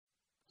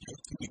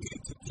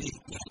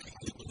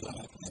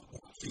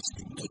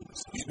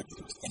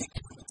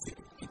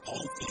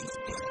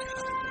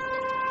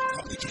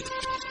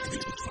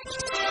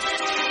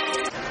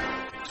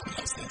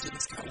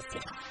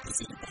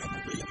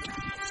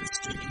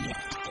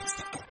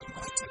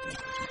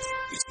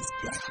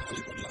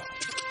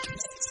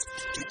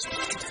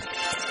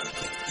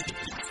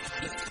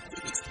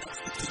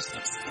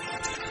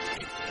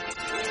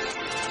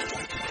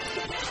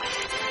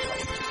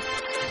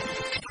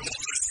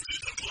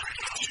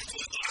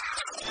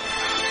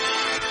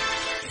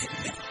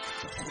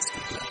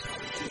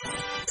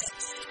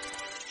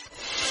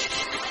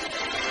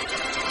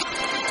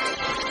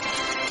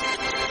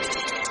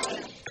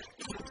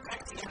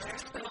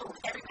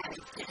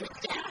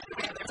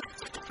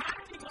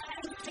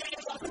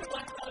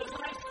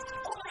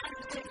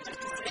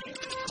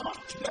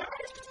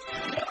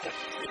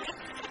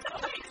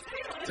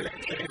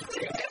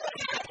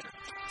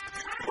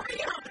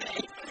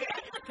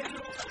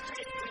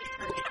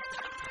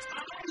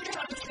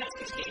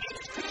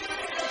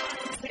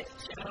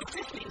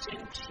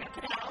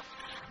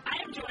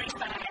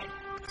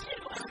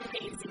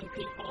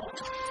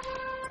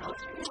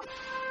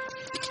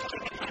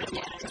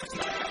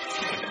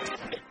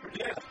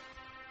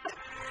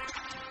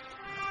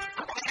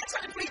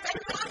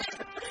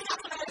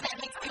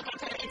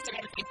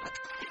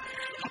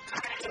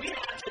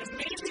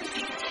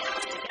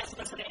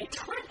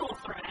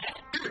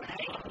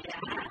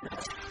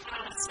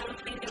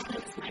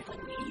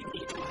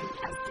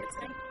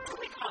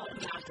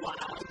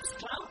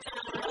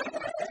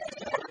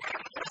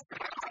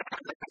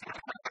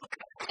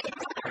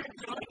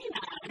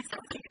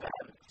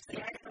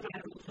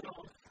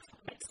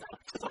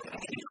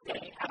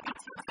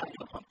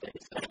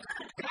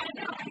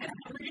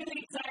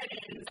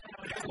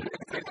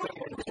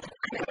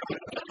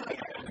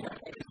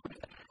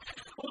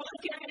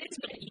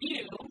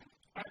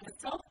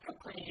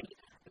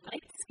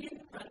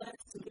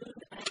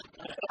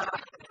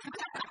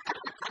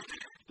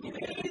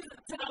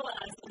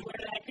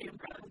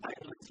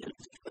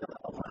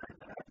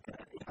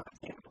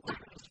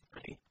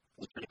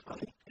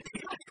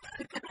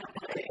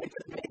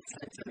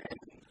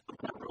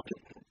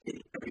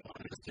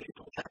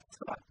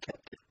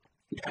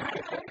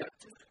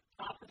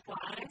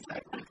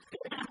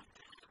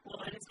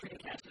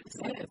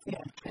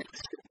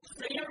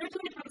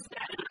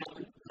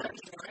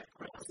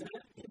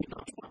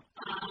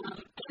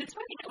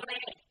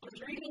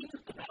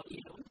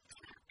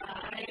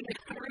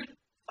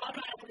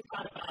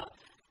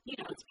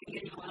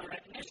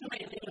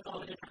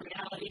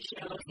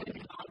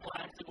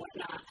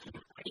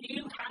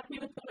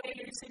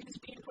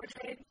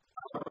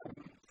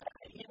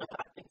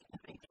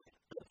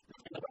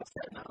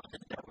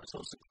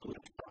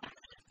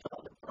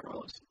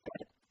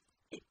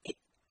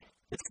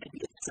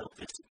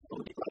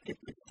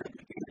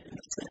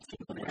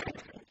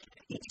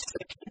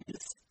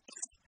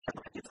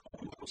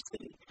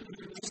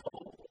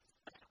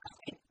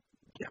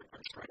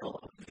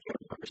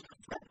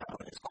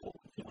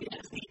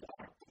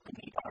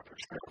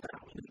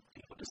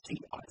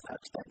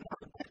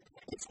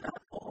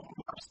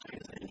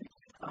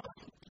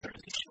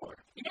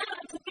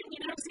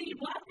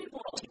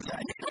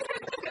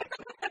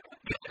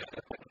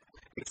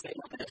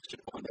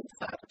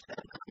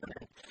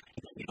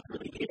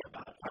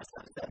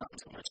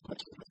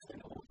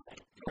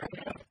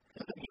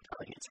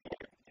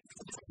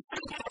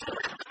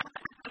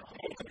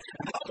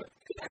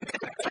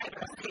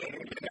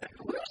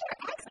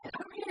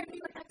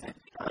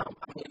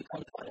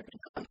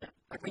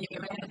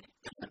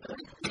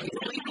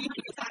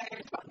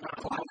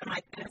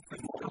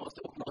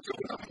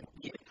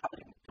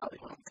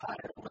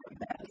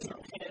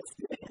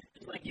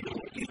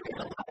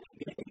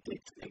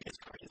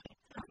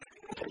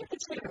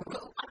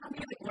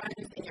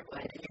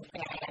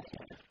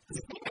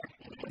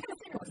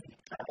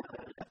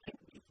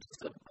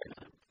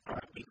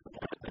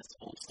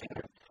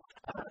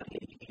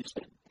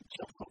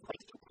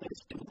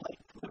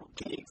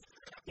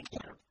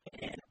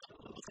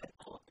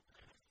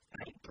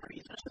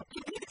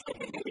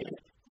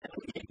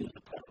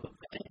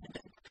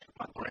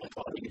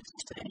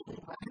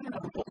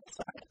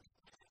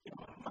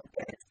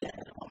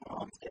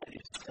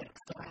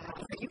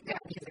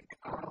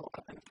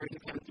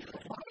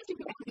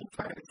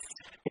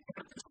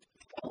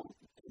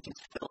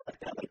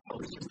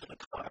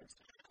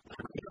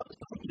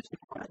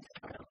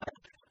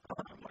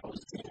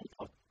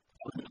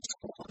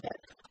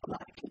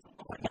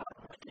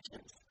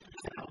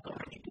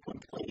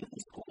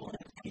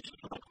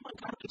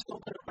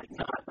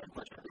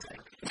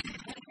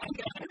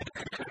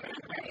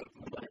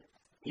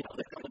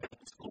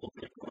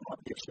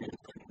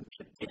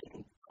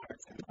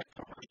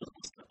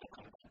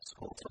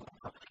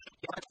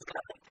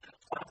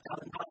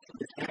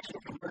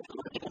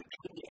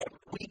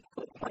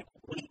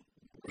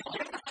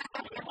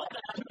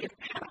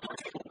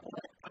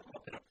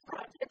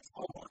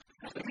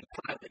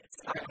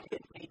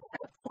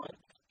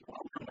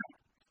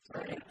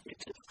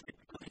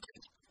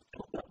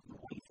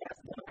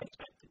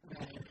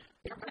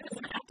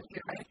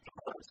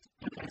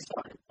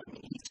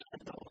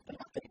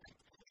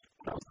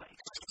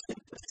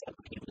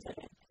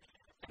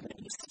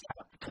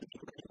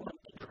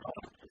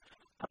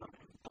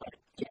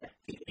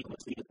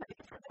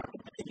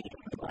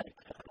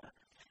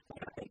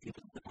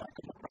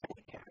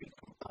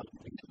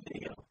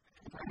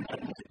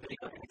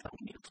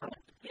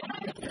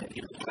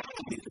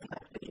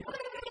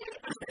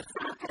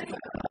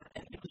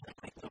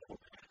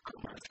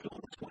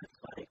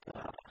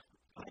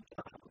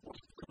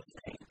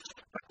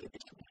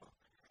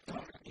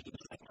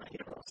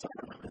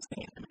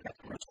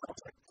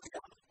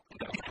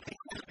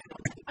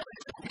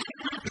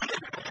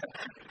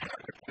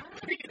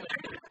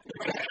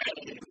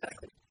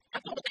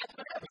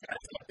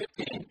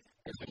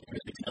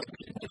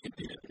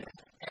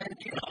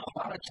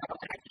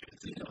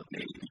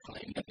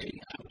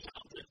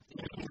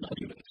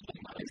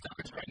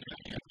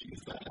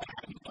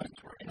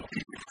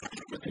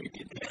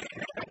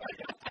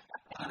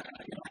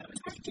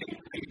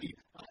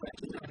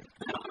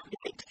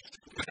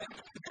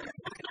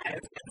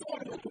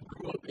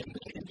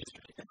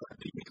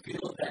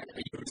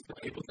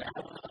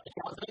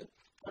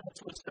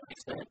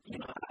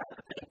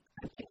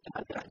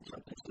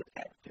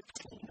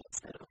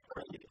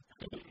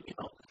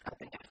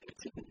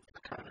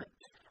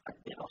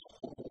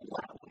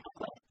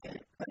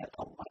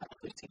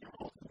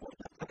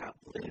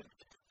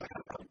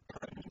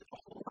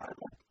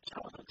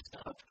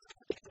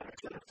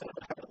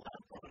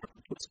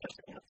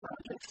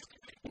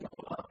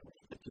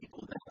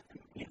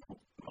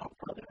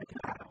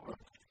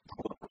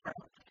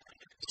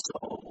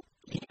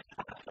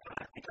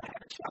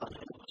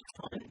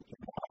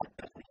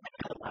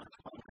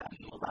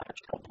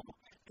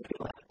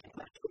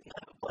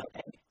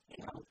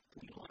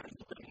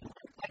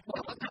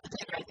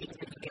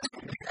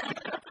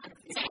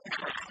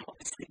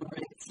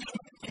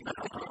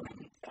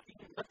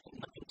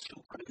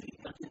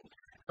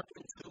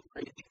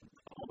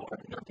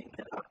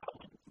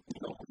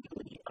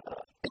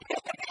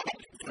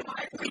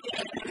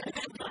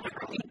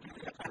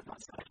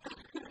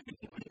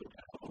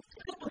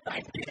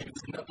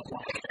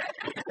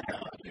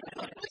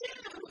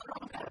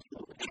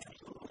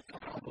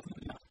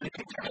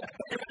So,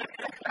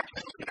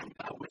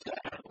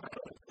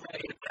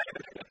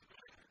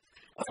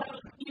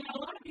 a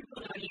lot of people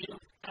know you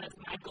as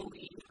Michael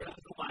Lee from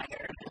The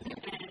Wire.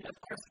 And of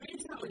course,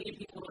 recently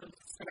people have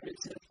started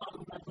to fall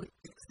in love with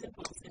Dick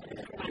Simpleton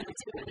and Ryan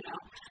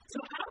Tuberville.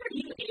 So, how are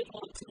you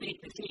able to make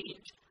the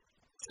change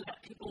so that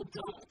people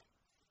don't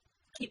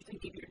keep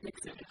thinking you're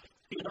Dixon?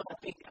 I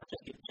think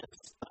it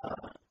just,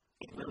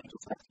 it really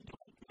just has to do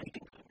with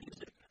making good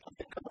music. I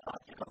think a lot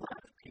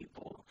of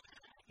people,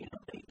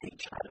 they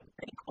try to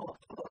bank off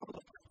of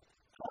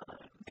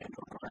their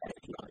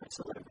notoriety or their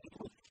celebrity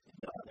with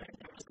their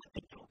endeavors that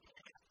they do.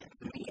 And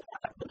for me,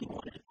 I really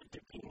wanted it to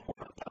be more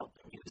about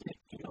the music,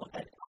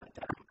 that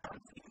I'm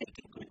constantly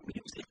making good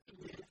music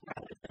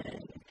rather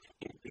than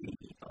it be,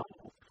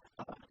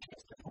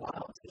 Justin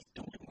Wild is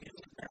doing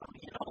music now.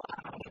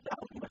 I would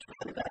much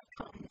rather that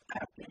come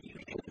after you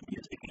hear the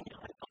music and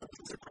you're like, oh, this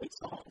is a great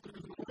song.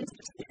 Let's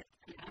just hear it.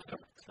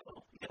 So,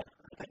 yeah,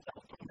 I think that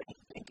was my main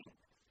thinking.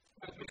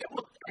 Okay,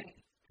 well,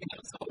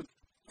 so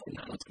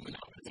now let's move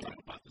on. Let's talk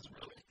about this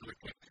really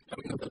quickly.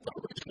 We know that the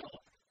original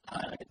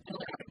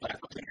Black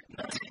was in it.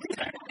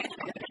 I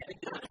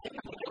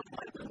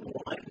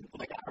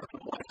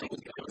heard one thing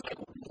was there was like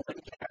one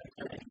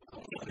character in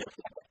one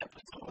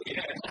episode.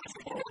 Yeah.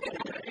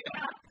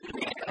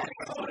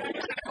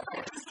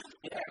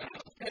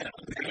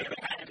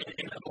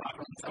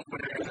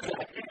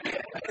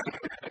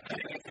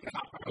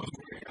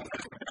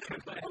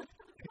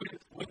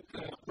 With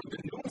the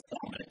new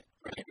format,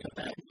 right,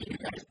 that you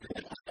guys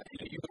did,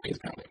 you guys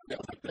kind of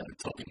felt like the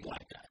talking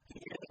black guy.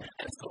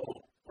 And so,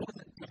 was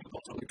it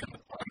difficult to kind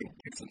of find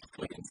Dixon's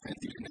footing since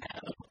you didn't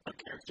have a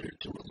character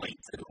to relate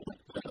to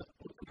with the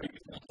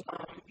previous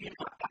one?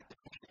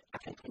 I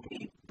think for me,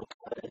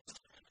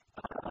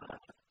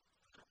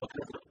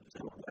 because of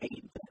the way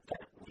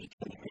that we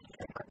came in,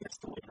 and I guess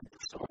the way that the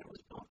story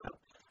was built up,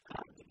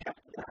 the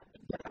character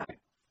that I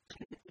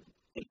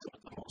think was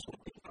the most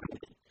what they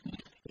created.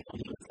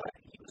 He was like,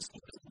 he was the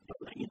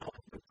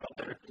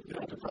brother, the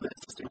brother and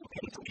sister who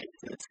came to get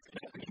this,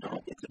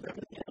 it's a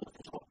Beverly Hills,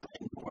 it's all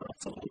in the world,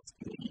 so it's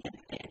me and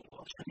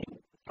Daniel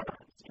Shane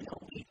Burns,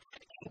 we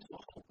came to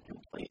a whole new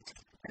place,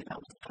 and that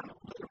was kind of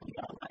literally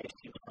our life,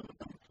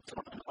 so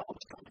I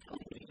was coming from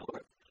New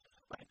York,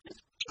 like this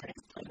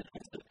transplanted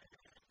into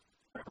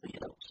Beverly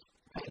Hills,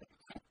 right?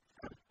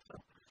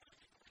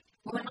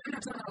 Well, in my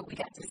total, we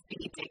got to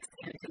see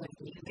Dixon doing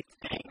music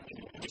thing.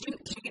 Did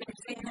you get to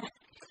see that?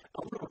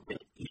 A little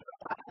bit,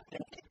 I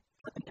think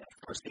at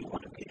first they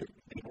wanted me to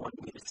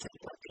sing,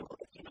 like, they were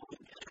like, we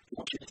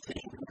want you to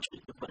sing, we want you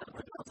to do whatever,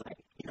 and I was like,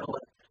 you know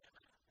what,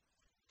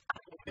 I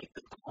can make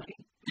this money,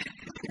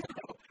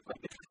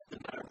 like, this is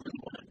something that I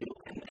really want to do,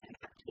 and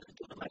I just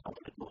do it like I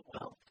want to do it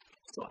well,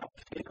 so I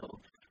feel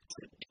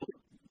to do it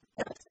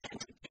best and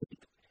to do it,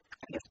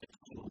 I guess, to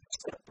do it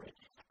separate,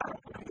 I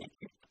don't want to make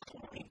it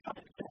only by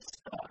just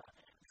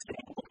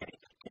saying, okay,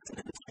 it's in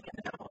this thing, and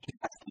now he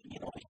has to, he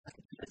has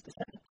to do this,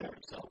 and the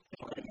third, so if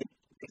you want to make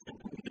Dixon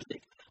do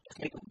music, just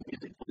make him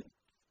music, but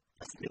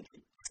let's make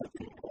it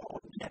something more,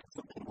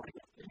 something more.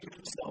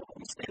 So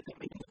instead of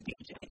making a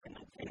DJ and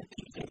a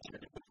DJ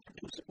turned into a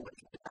producer,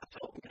 which I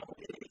felt,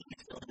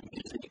 he's still in the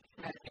music,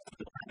 it's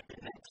still kind of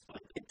connects,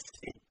 but it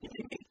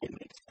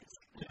makes sense.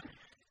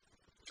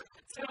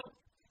 So,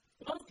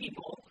 most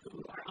people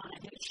who are on a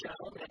hit show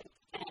that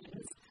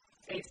ends,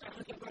 they start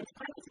looking for the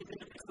pilot season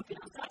and there's something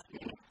else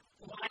happening.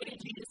 Why did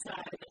you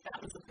decide that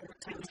was the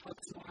perfect time to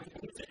focus more on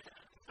your music?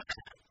 I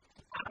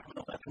don't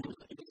know, it was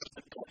just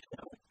a good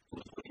show. It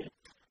was weird.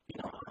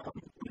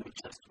 We were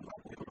just, we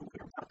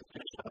were about to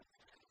finish up.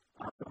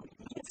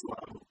 Me and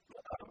Slum,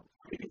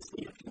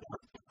 previously, a few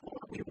months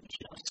before, we were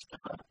just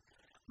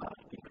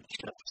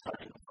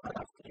starting to put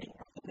our thing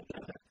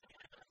together.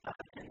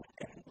 And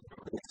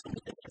really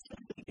something that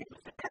somebody gave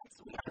us the act,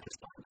 so we had to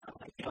start kind of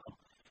like, I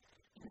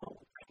can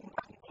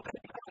go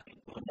ahead, I can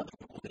do another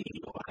movie,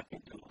 or I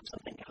can do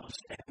something else,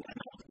 and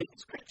I was getting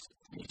scripts.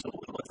 So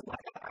it wasn't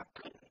like I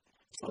couldn't.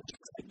 So it's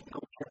just like,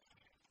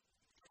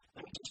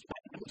 let me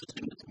just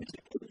do this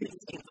music. It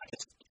seems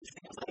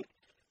like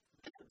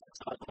that's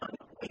how it's lined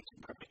up way too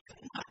perfect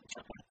and not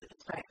jump into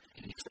this, right?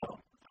 So,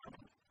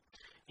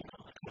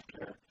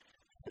 after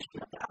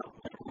finishing up the album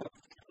and a month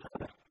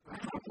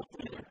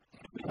later,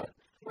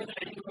 Were there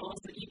any roles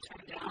that you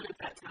turned down at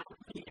that time?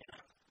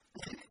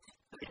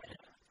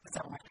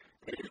 So,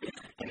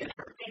 and it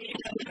hurt.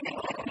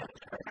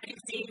 Are you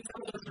seeing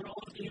some of those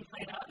roles being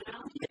played out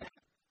now? Yeah.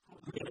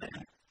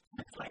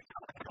 It's like,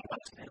 I'm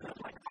watching it and I'm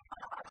like,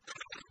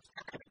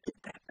 I could have did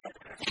that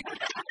better.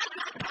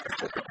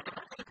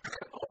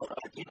 Or,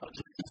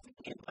 just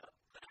thinking about,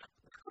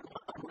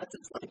 unless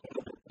it's like,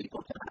 the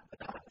people that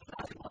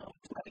I love,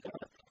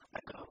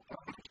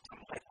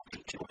 like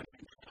Pete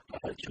Jordan,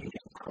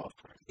 Julian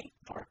Crawford, Nate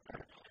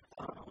Parker,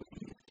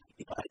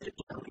 Elijah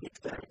Jelly,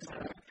 etc.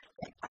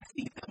 Like, I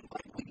see them,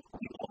 like, we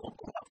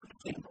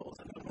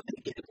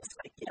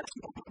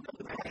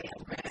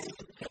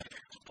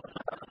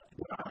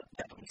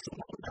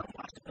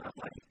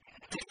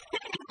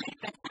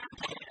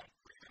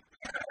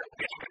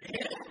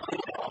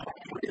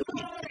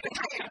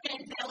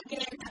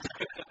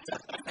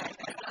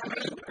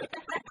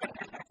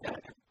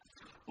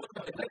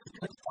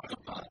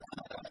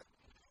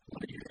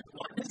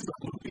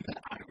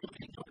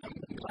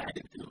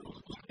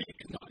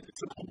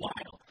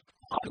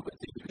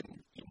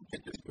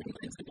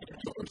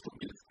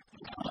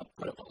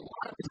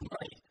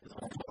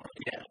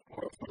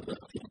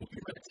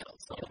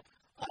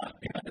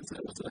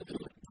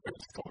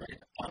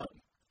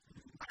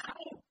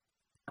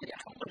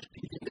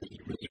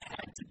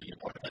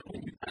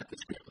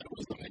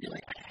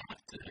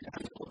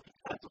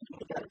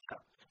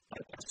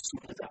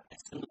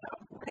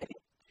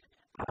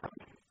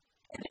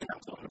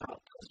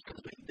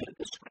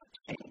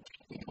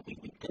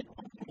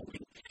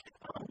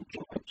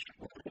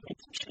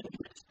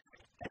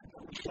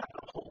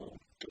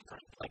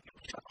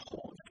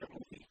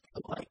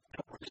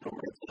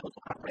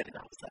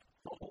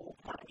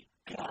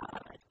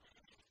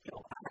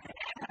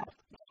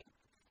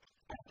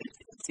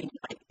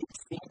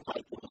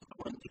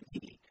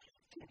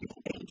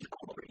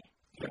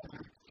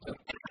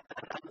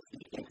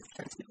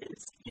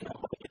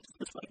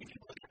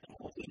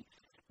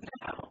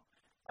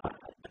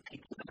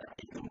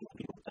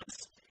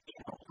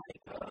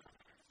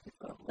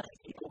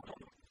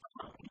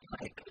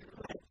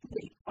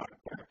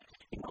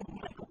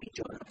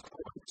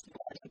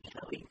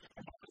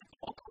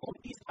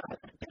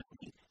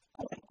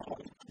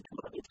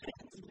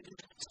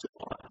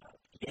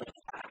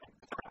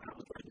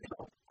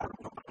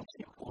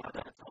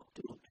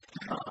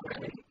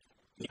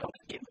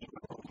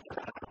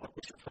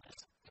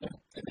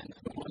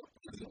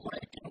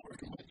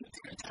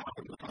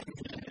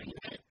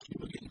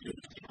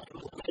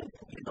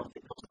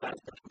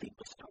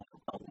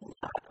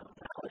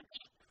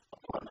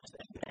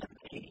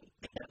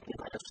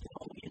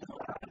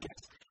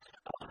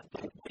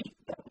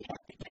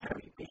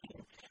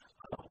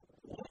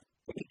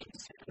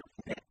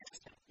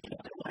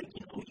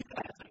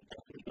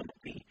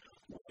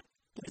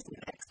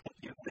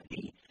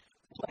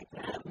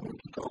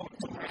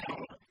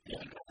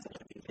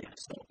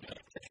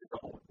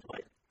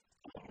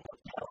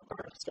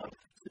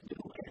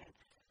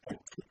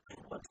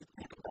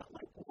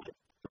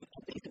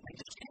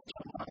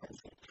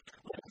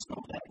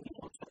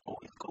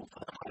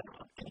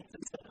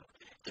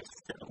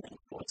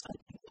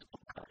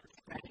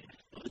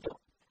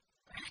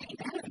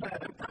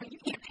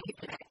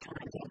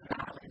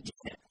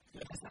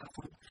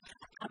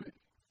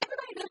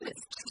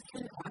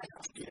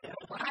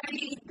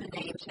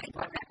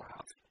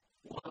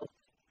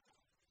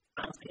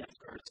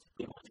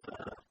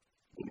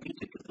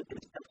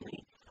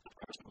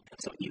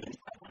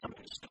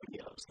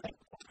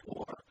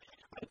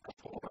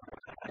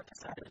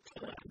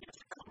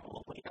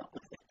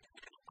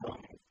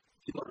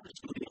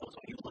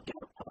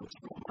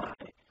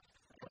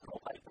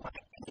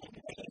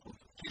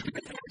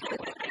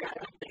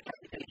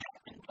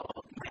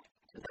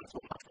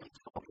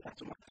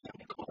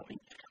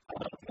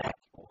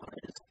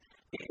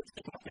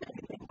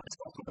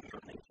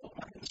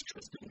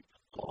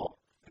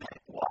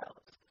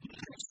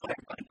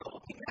Everybody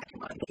called me back in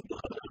my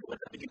neighborhood or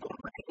whatever. You go to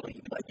my neighborhood,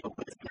 you be like, yo,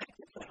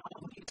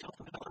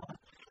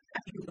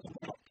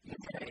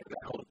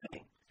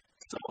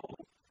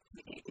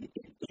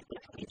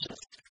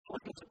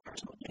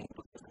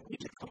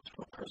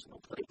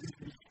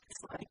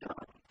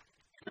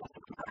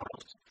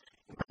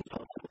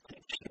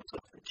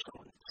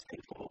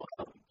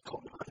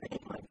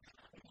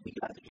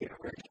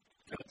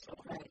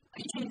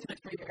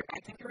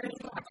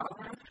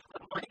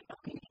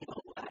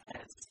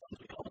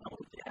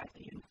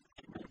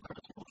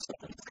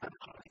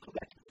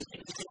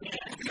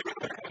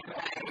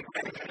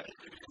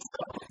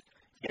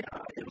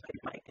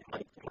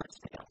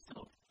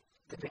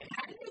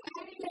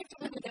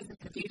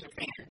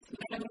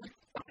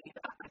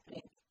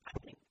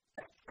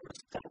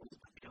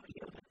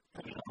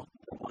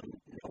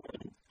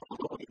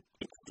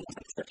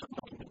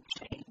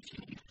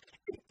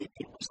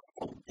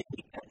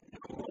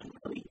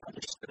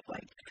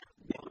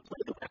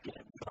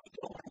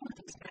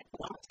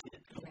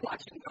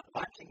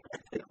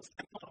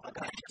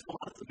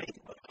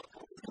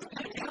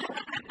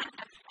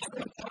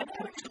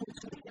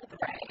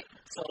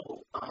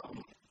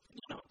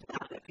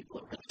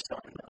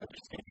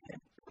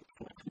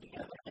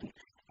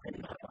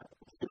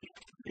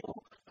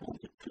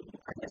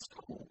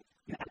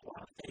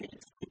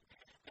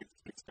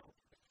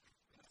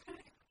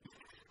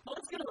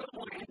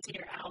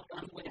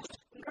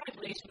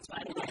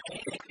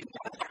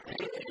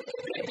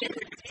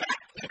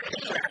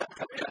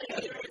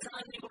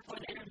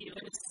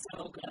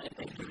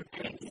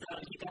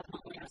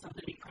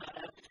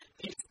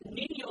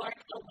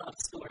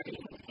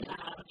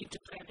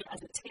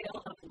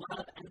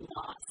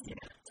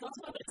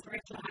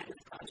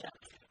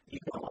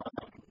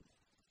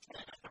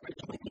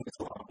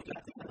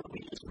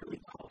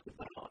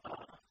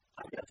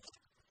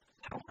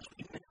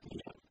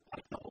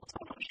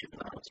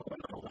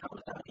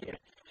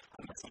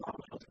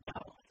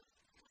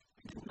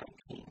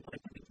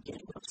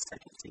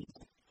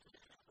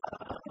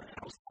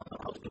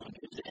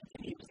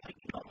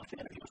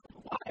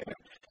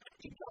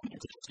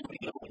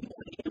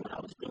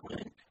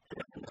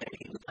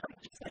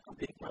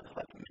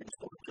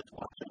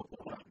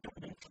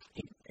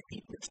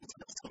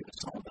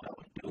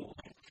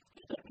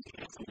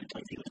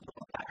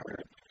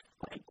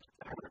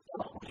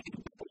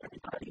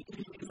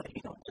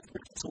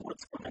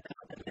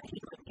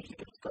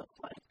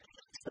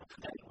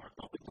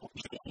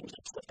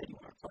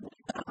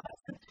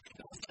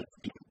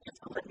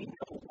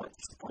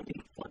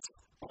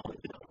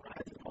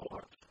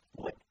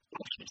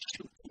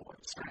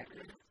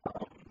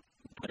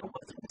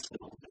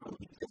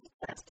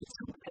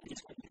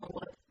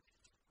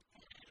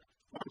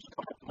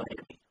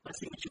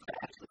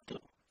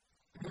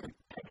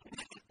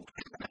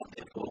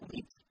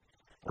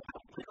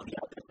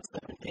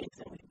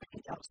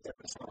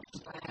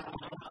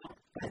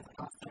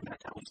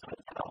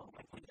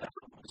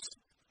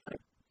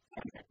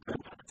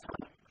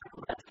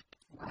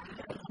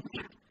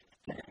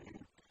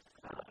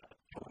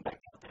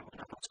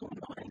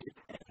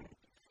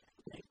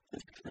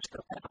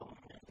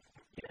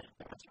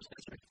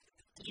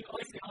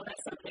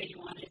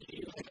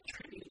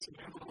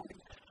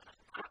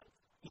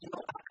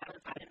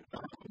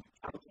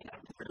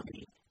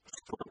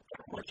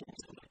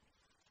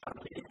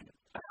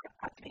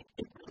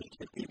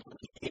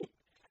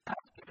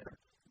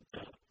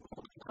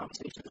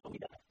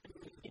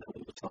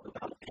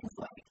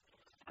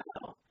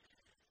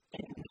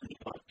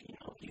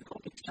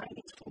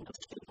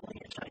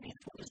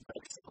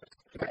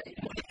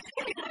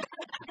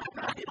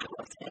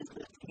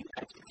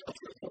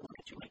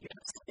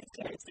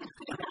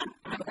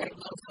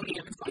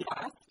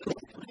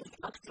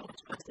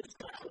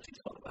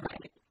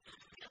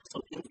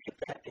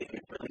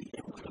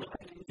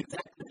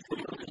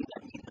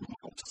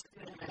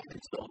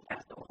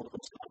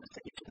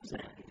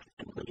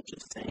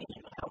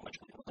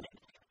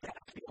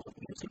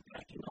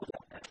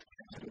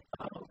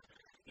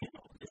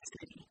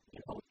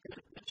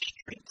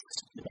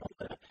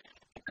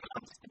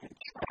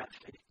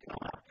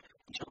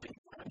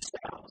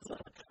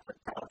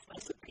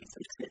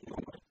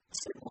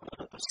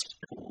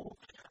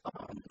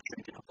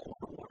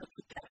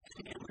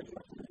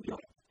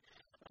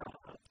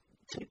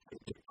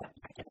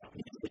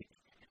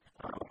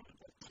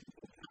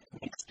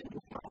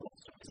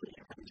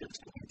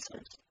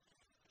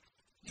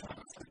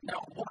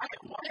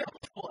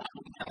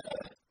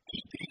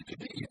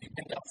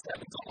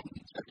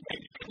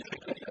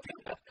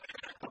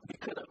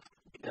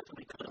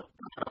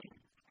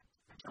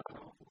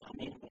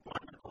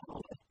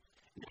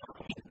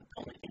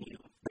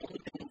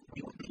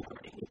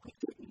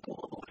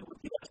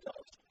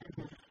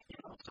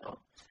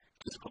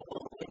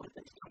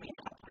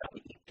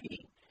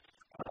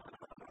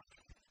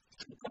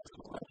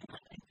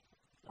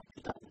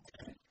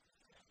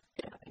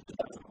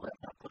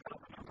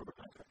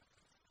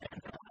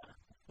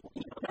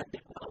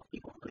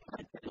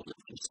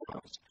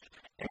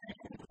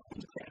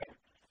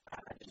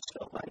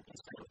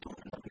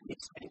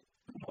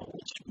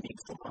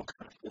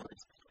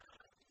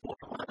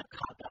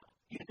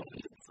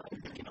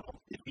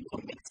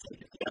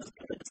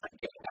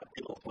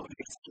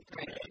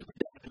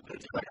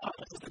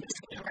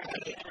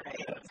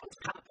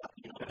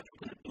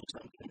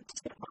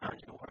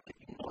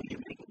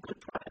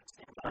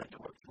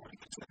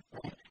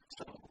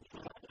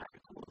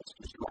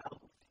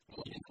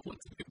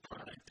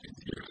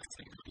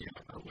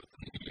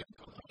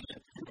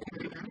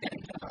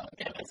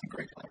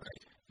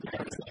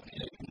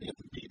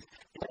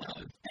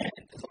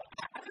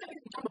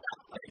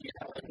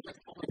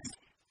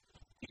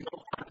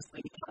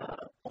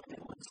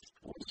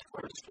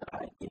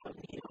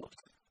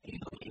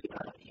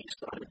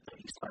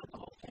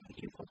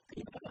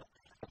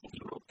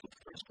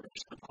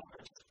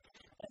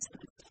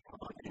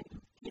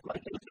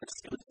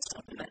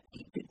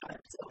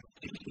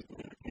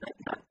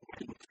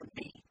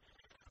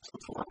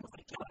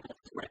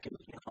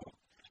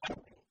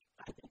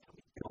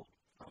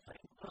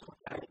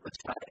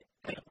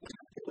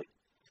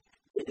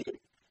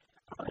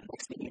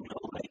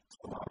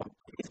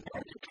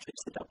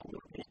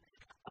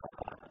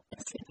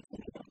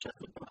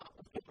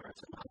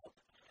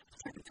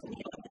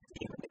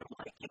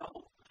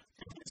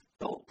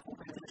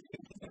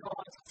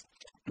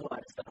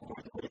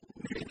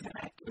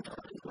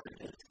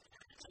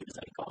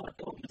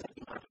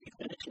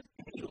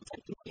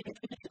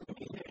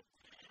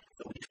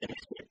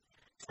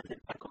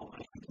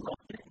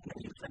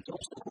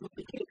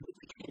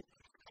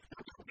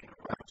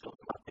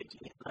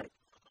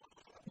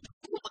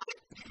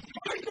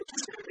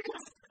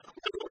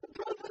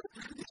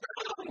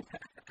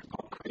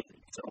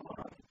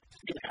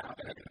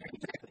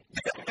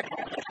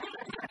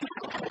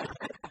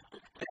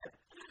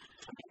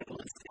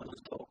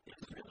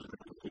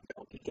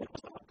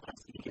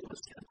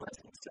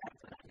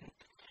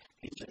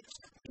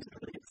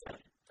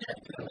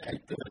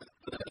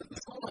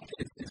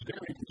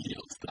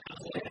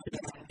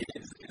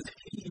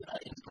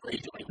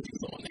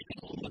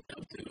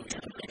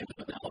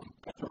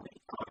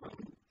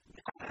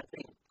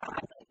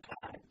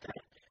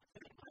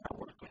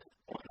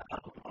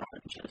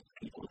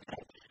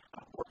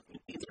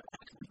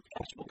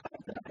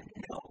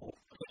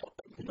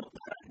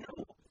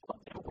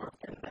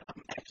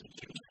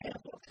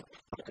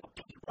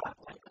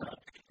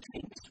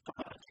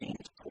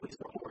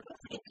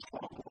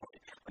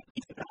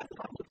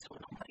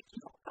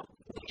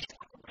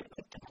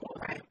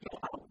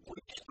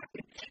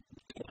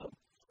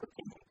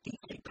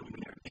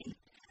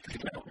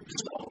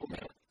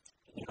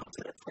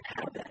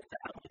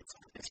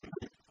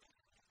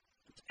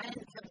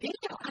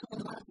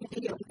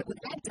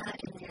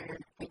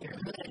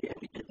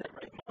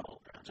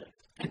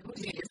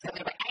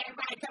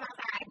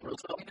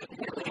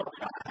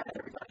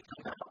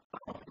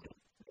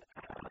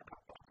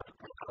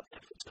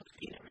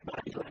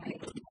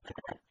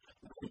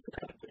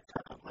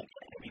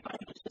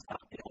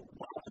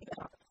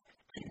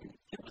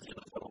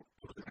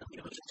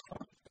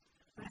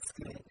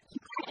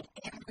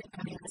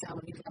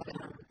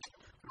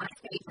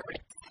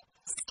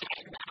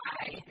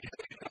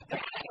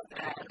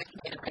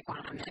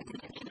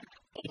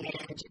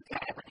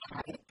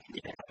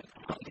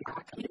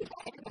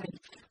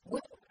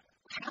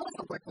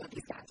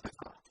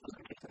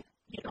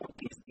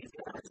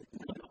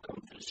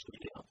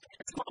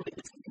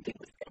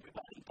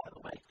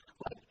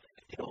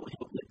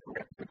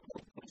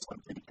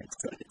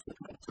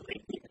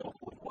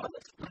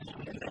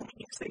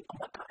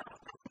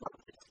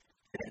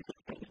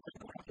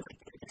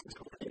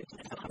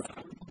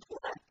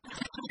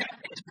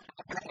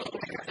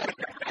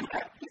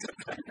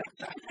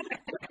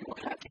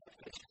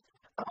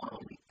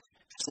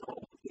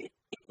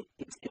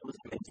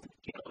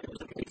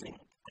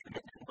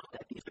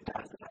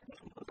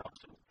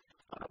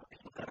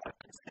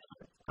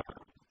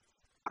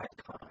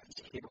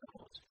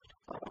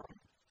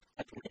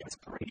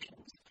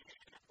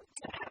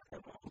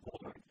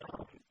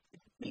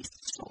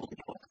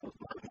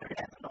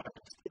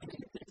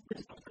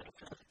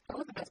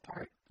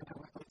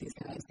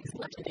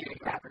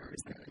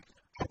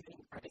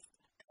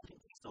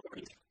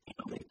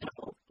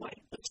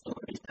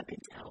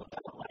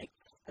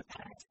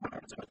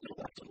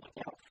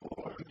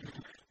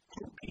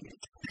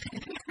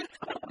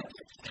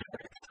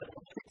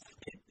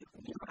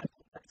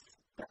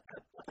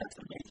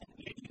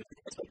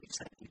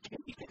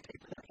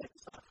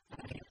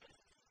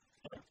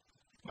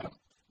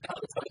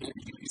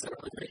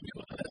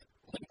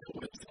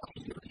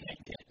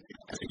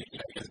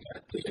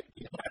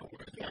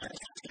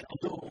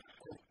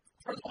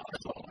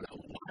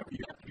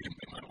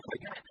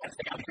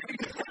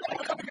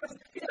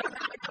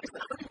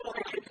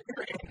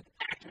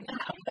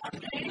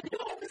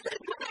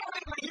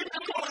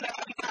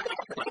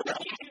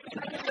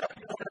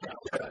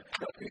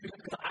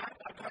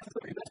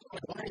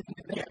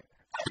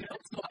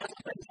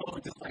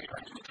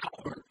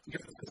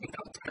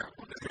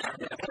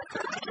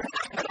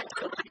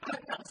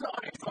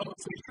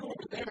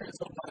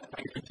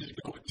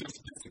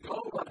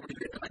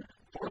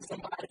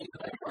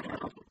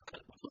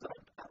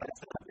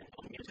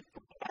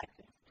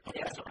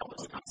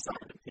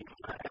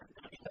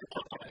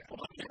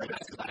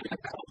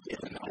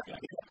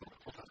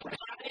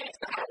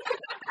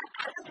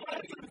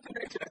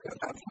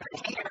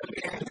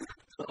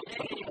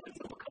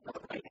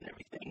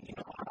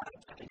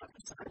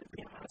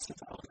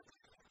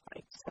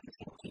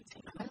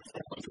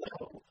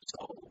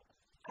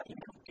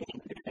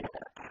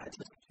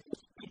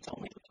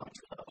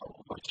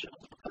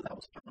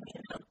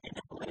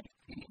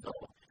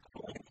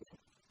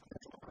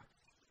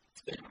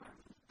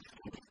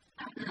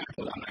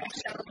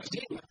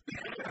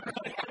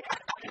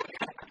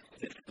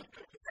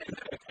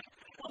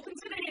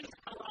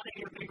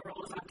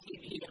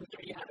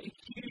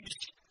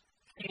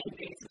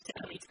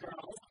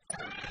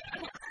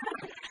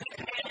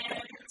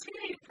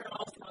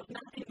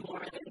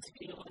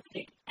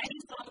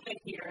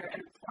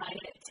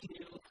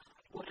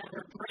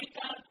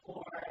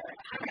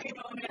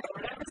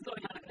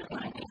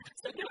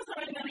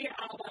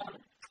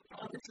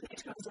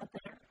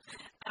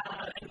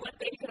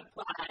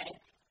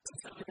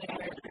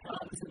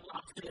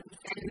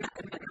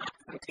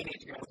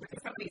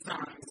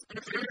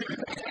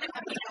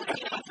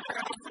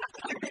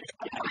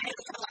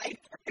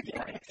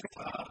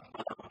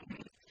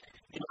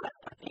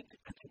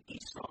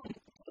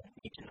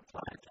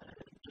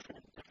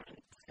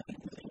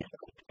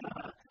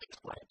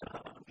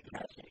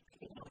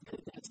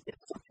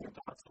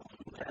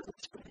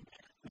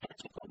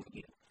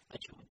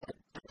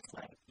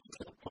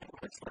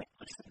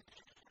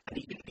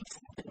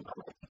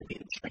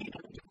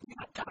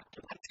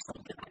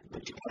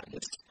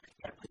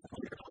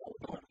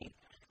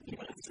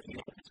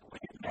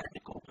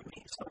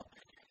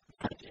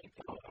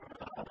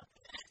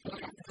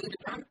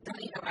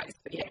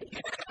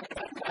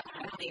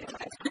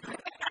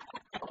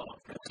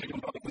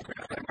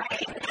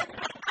 Right.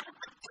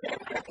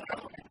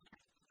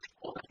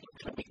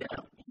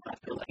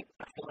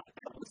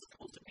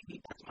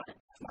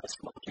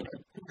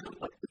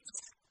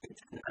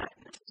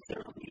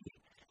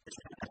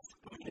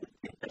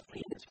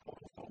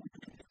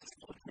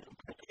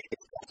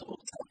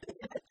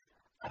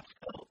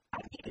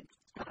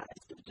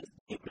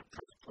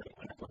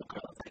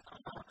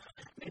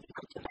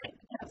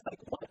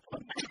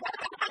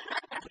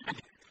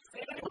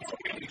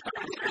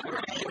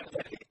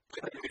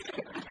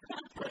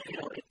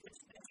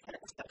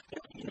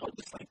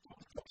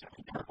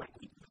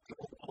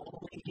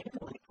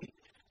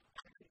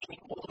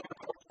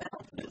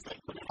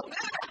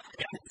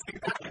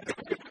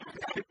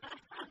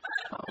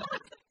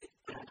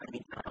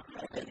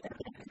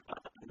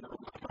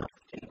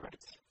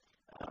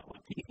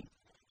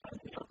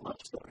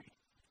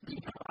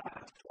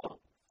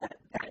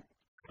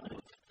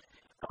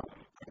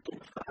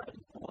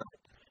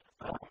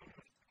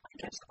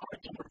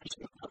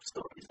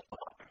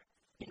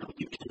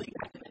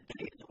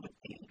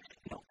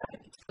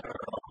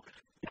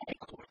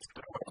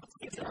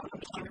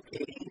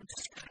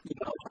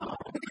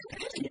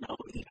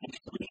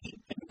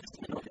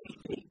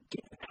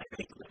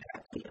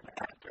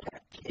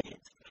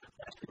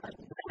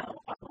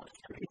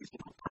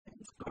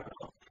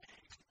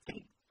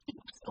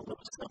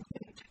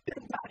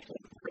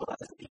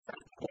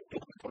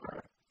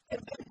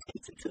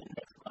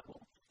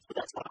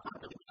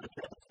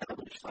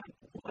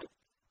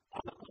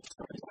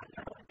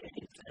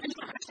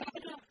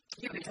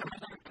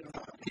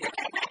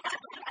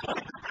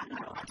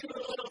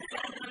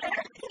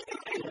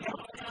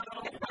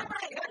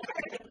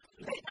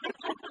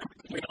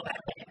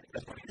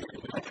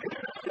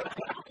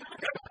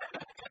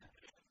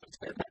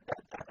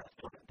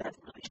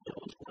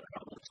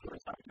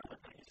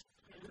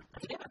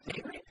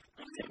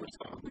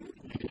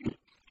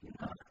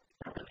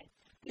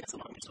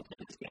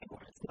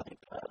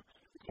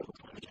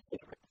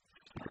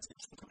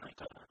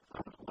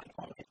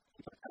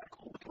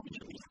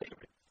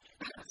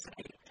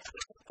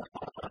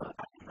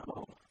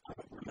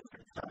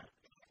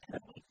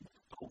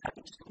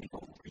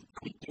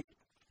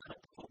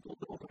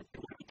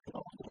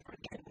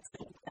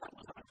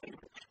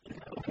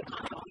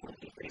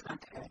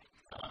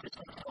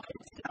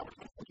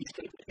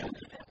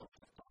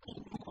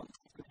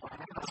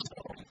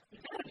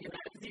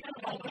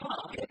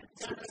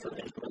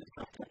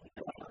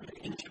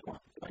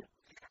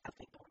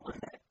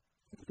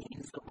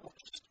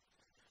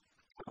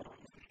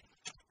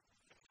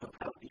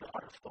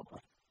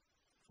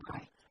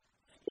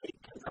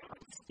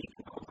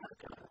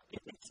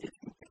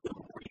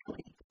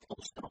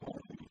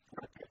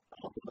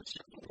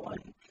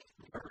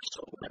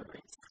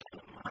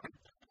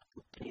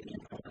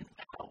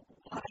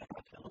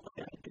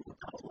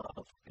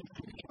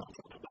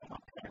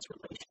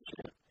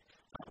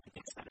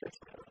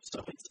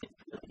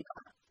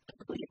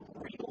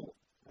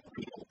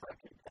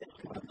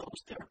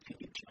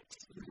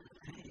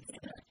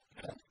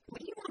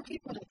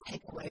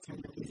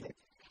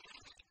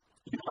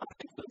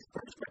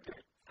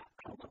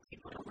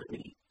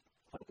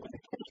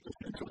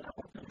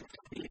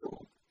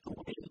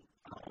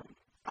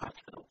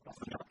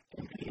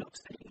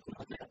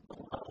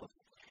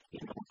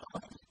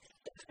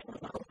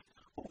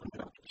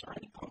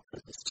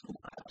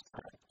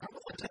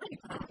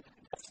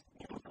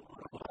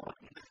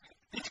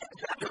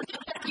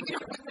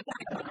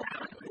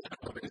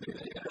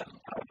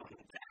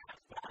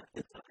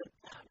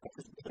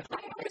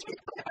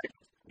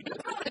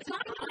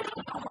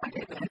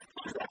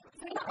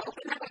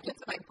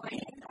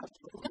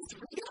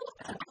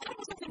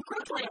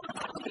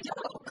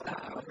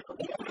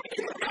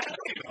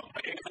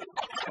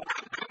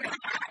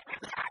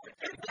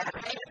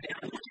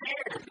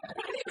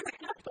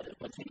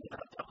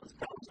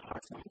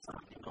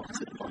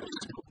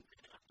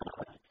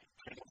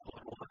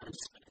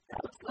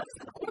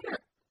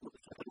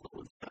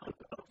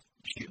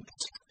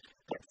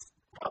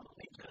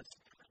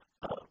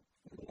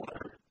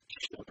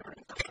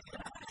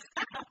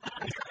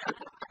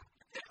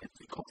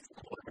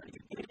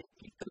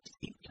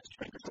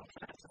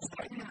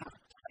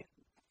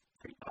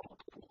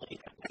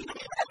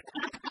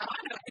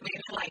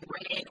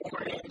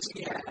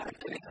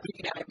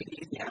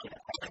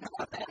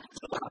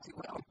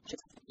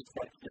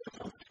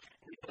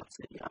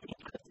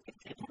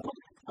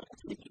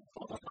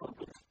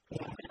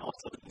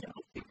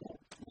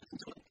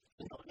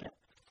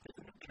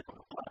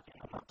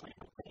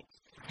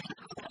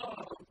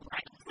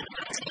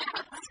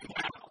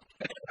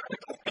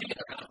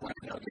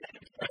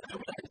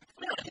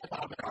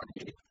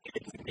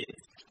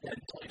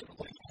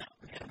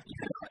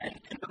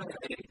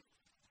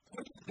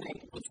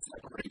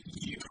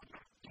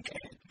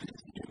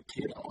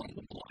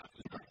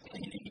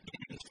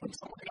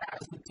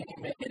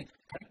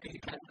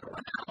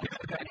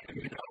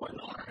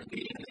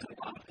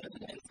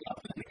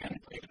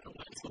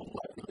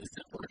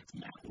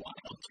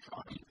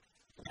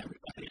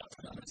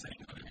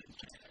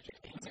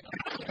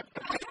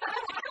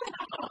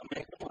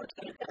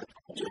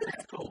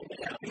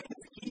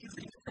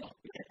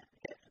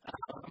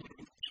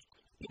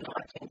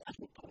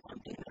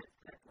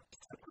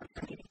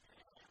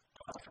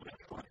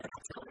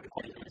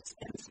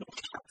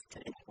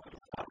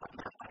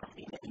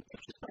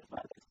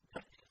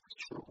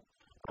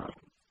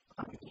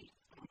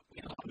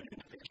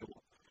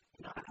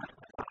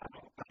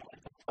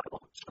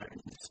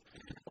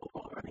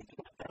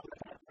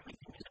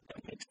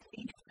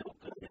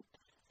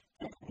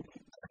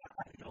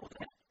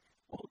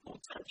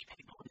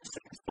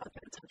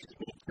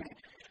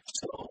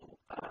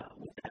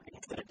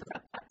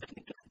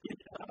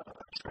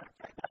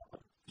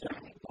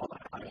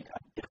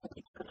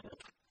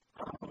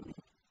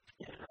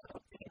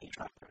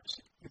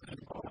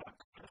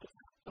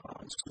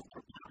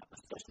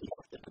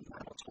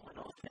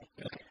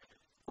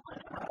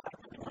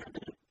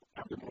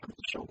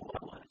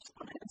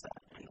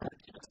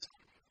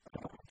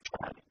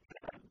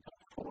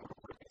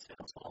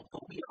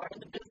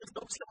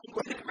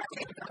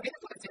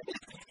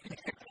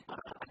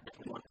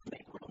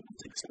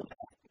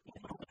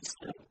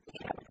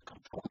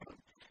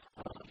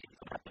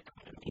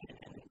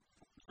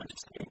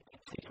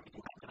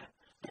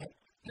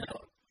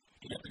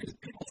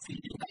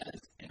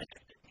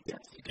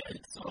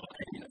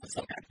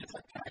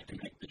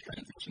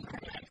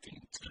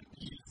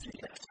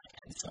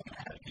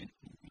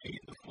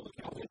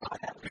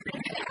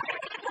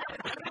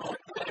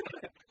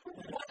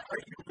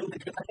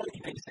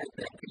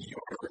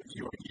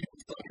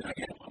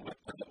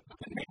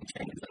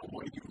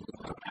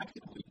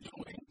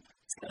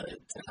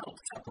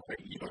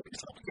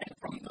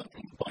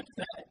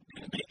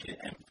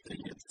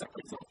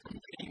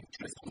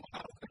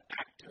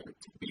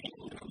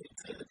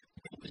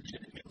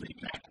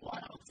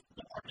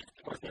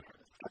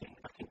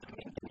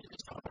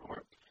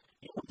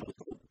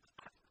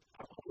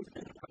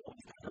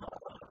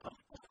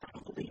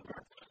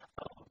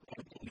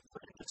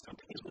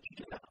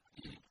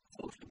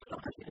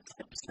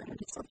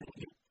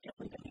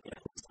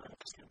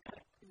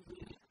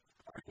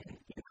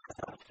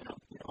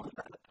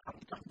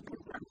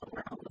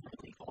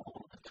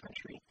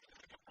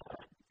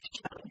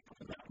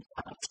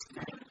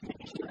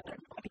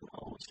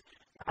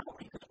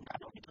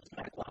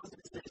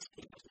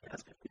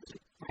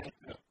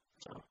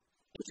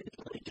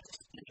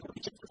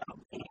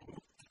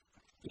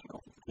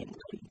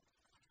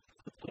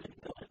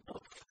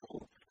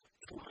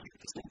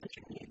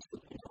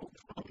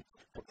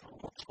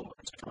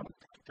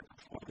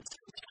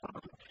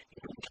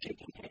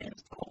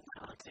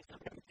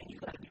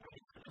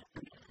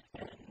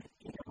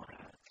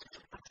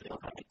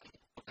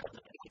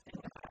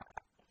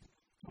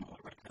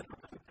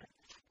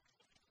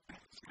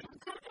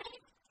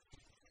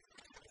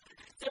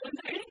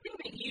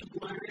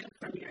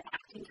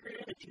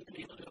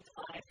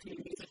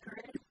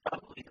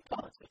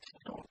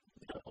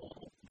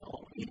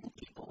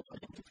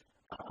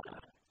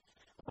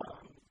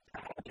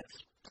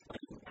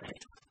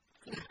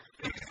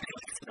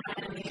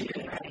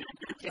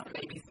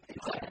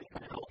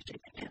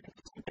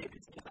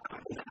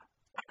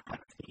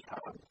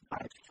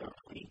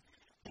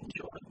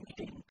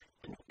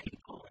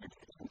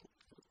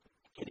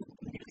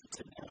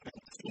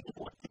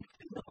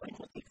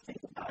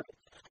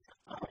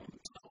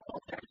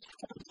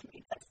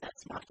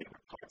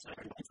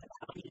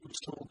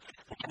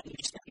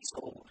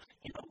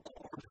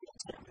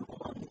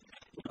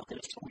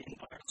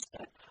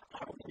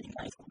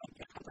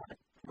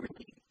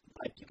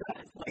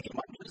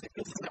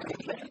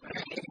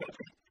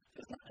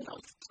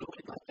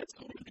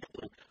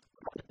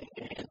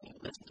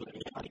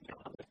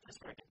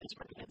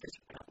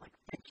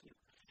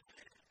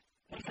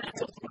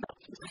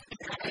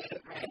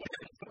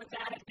 Would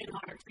that have been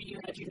hard for you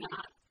had you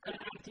not done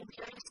acting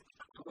first?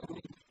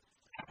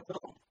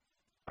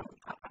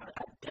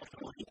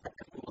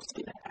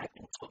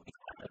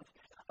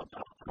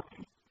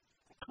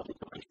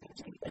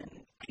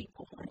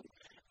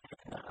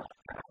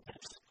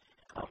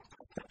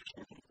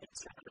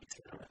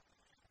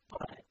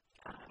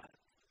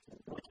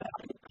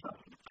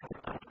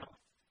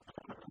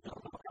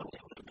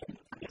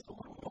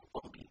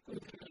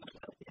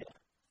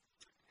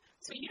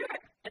 So you're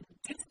a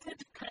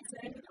distant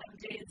cousin of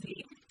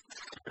Jay-Z.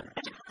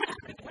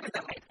 What is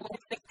that, like full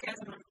thick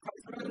cousin of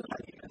Bruce?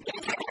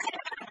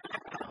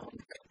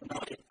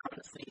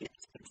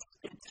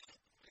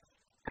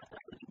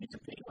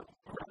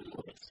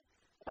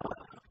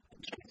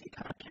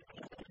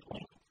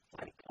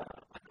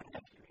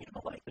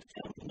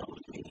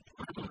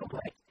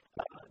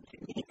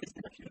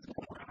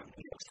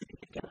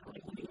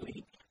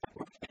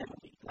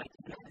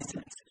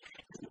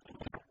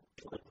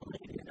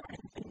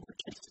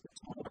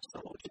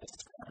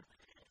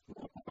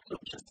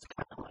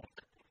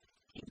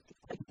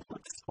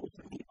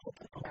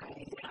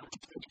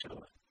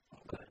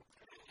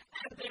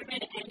 Have there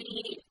been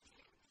any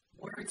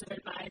words of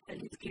advice that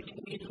he's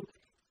given you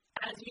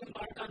as you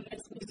embark on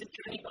this music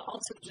journey, but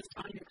also just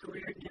on your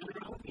career in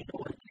general? You know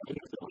what?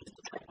 He's always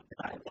the type of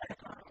guy that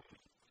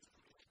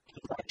he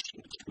likes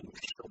you to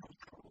show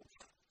improve.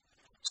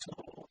 So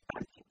I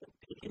think the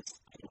biggest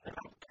thing that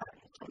I've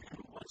gotten from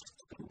him was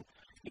to,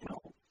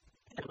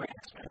 never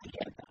ask for any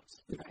handouts.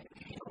 Right?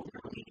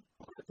 Really,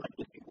 like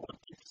if you want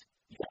this,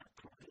 you got to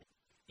prove it.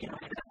 And I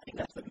think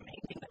that's the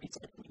main thing that he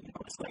said to me.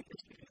 It's like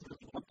if you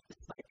really want this,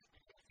 like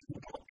you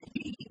want to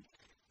be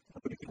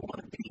who you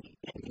want to be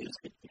in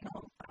music,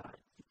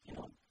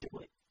 do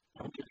it.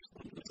 Don't just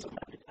leave with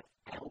somebody that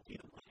help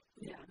you.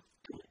 Yeah.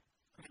 Do it.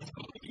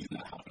 He's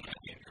not helping out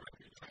in your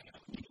records right now.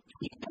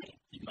 He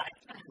might.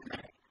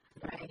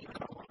 Right. I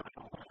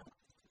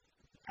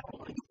don't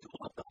want to do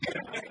all the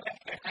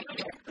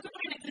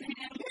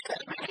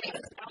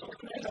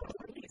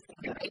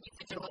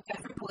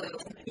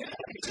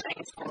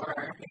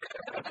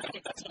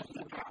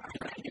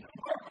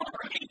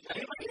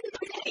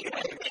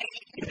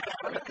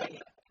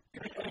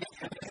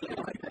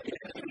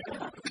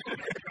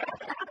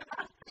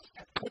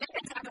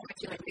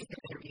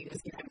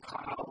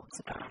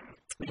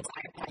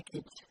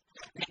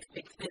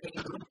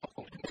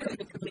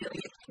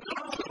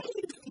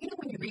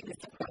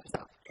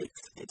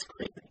it's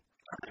crazy.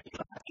 I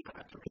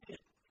have to read it.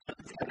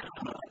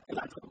 And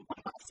I told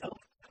myself,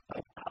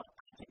 like, how I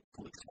think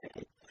who's read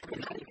it. And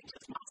not even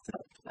just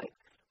myself, like,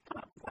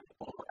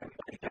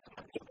 everybody back in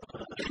my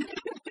neighborhood,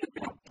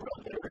 my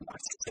brother, my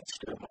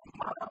sister, my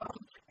mom,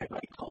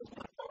 everybody calls me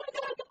like, oh my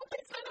God,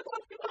 they said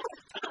about you.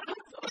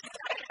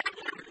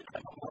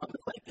 And my mom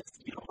is like this,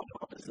 my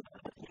mom is,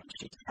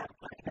 she's half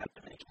black, half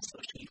Dominican, so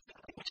she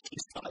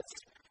starts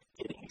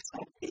getting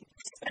excited.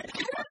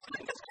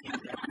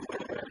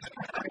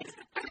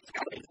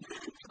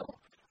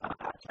 I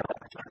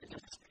try to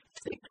just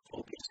stay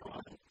focused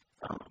on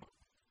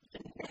the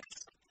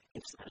next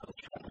instead of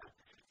trying to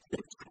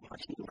live too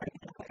much in right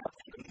now. I have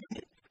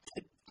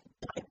to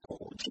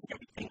divulge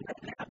everything that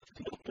I have to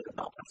feel good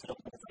about myself.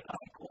 It's like,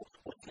 I'm cool.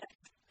 What's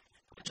next?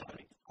 I try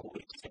to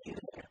always stay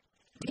there.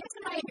 Get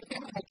somebody in your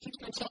family that keeps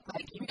your check,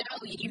 like, you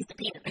used to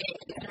be in a bed.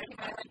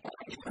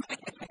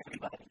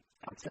 Everybody,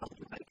 I'm telling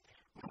you, like,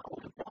 my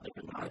older brother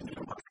reminds me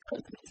of my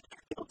cousins.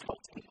 They'll talk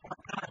to me, oh my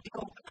God,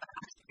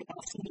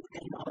 I'll see you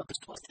and all of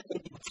this was today.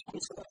 They will tell me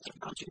so much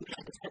about you.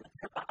 And it's been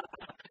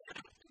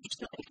you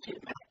still ain't shit,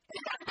 man.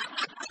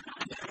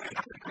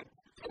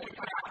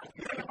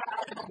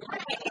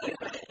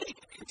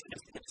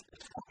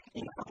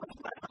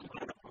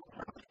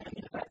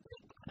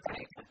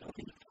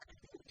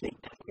 They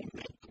definitely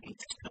make me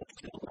still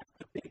feel like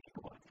the big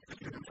boy.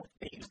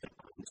 They used to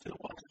still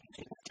watch me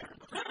take my turn.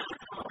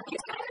 You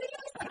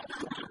serious?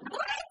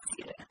 What?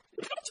 Yeah.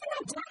 How did you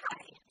not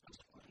die?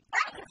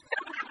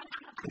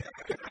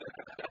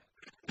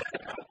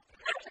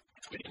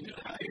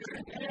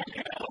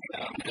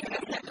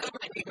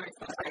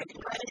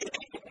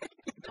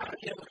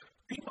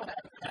 People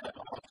have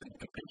often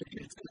compared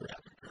you to the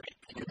rapper Drake.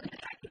 You're an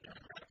actor, not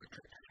a rapper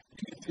Drake.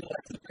 Do you feel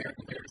that's a fair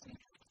comparison?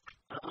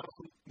 I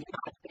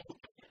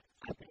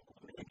think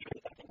women and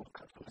Drake, we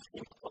come from the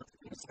same cloth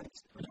in a sense.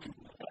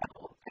 That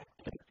whole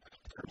actor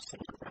person,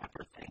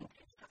 rapper thing.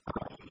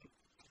 I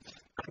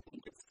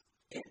think it's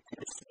in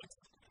a sense.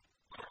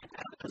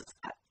 Because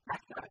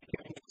after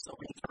hearing it so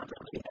many times,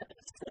 I really had to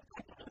sit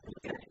back and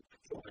look at it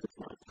for what it's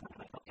worth. I'm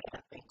like, okay,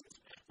 I think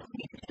for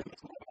me and him,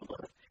 it's more of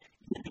a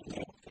yin and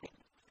yang thing.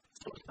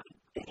 So it's like,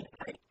 dang,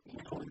 like,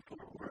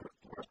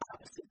 we're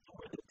opposite for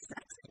the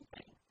exact same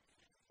thing.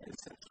 In a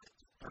sense.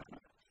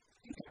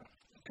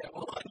 Okay,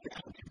 well, you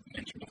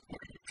mentioned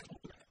before you're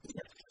older.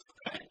 Yes.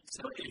 Right.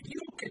 So if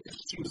you could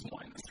just choose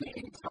one,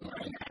 singing,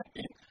 songwriting,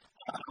 acting,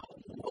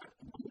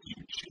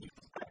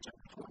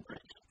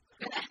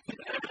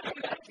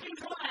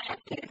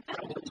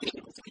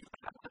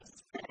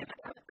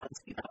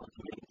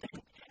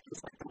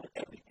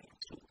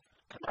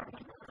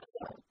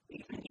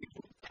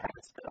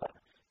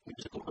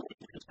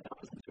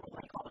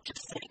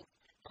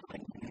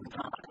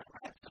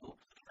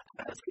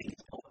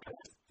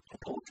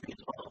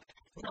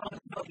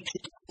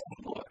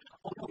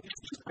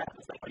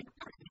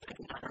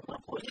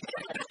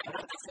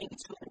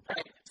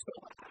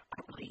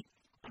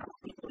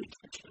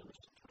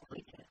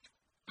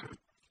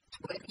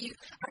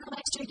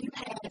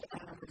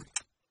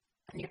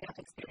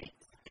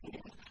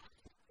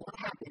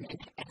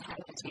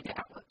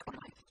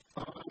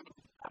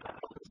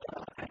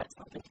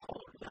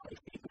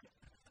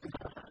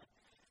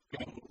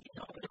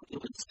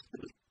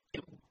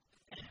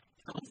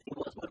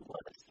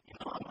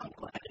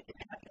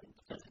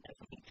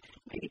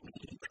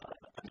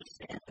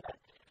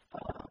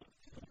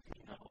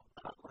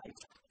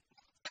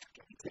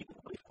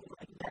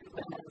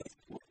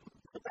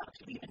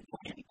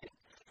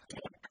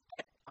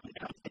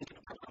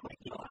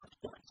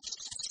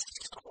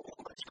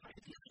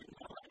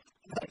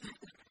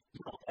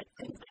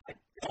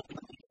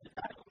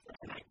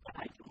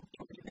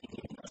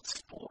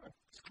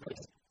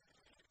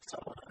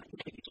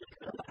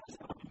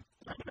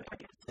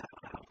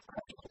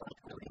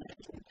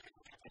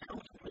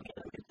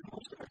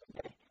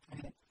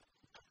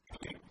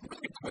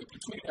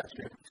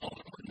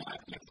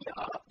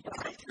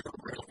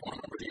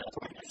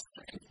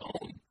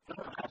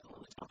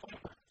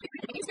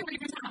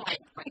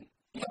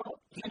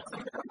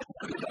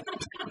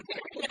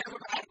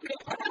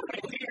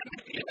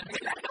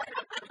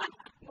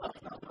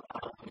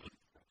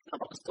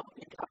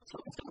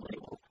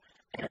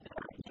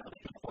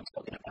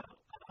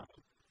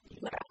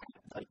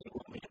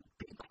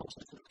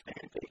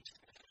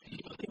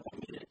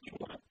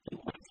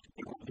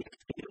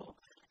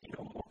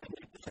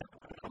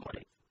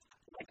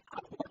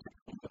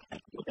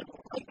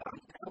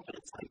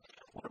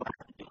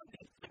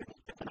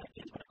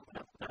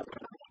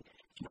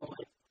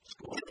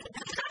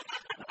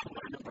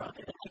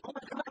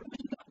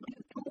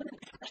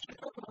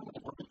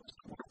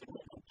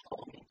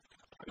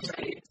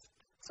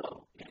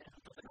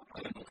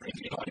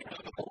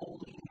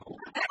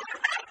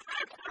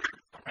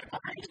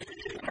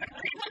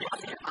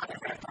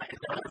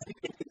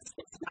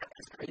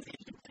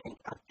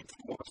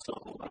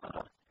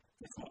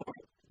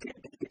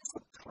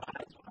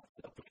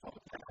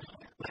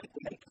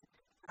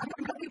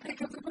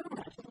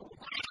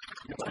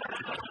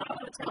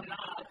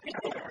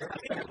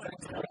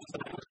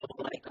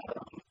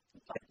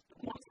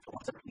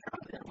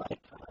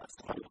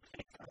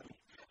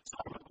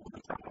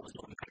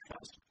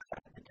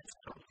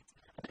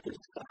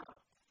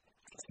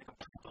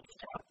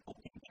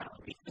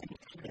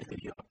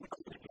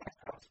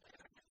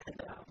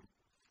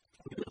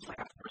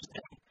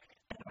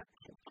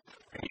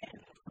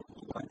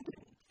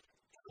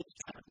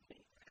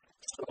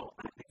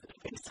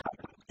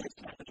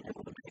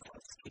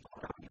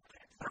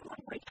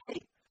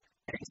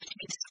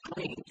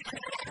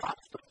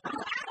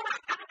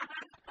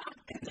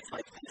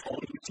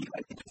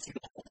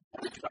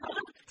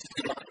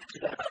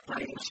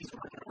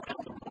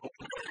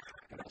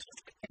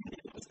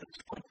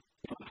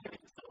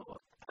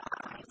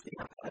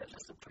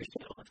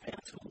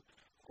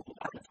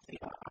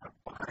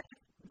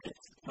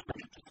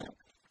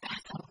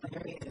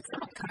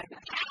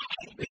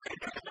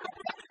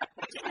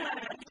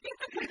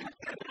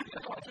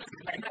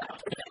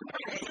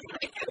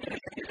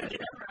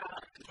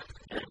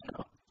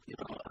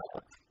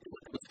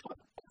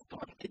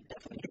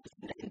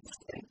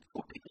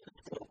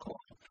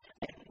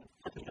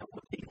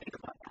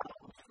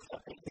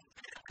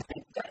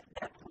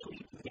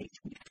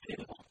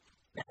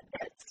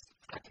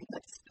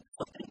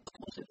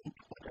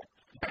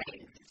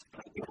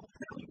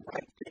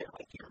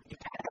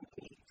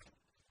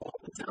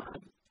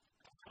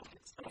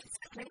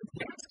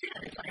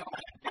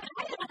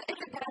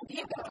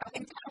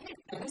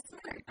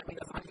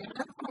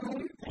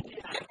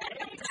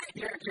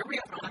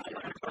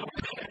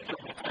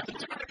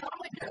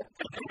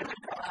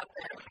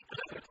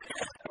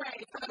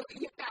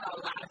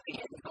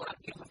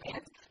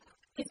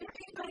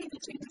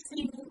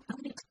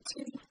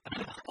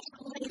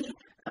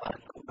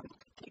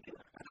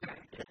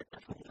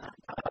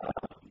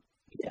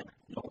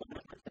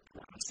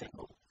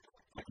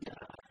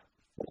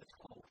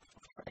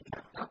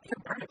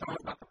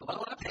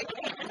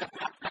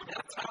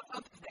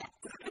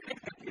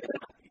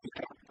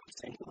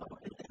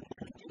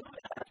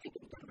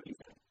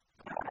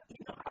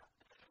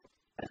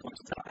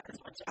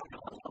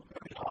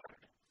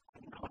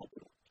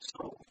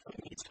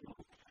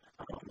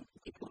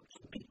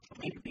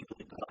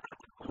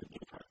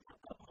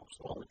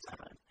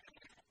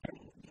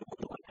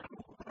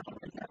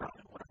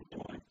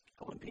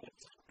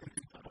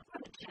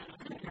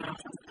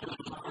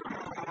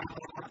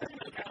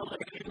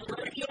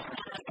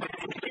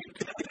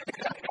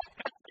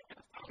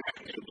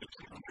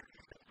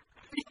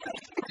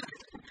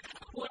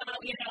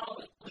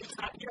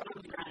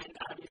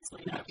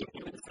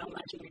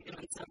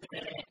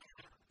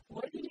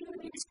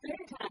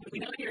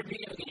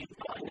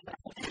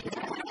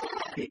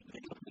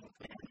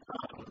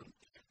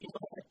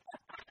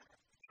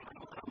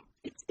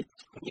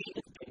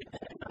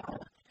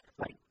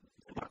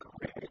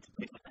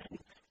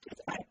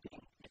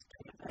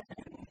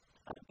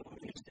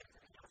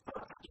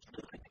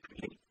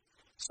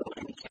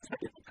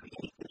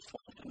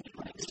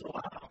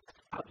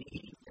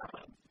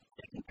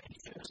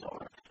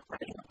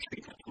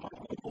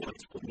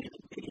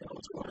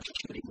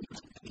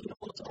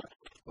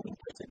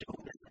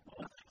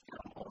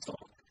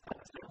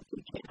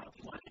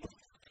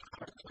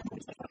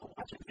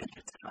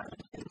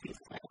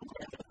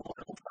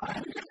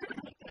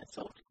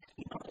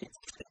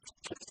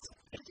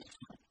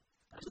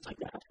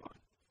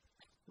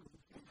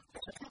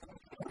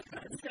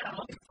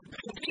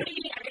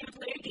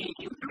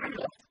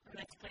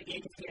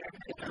 gigs here.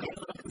 Get a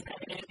little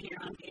competitive here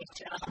on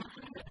BHL.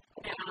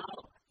 Now,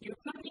 you're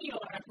from New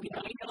York. We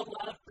know you have a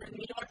love for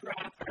New York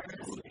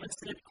rappers. You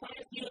listed quite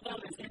a few of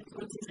them as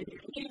influences in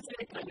your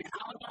music, on your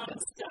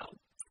albums. So,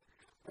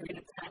 we're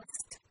going to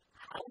test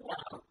how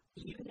well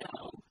you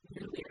know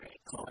your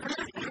lyrics.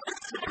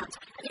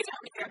 These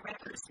are lyric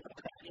rappers.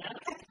 Yeah.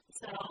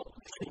 So,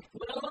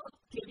 we'll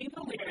give you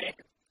the lyric,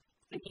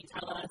 and you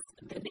tell us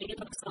the name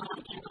of the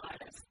song and the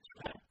artist.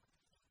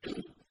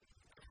 Okay?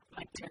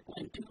 Mic check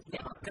 1, 2,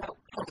 yeah, go.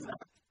 All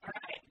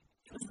right.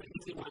 This is an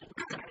easy one.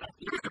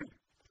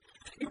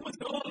 It was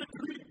all a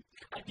dream.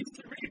 I used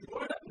to read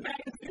Word Up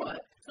magazine.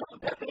 What? Some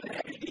pepper and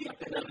AD up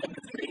in the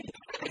limousine.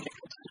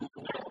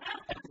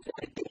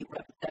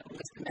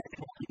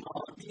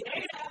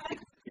 Yeah.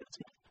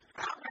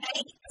 All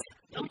right.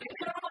 Don't get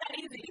it all that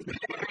easy.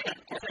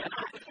 That's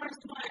not the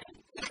first one.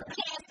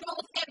 Cash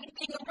flows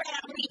everything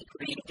around me.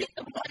 Greed, get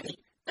the money.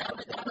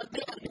 Dollar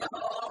bill, no.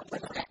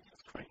 What's that?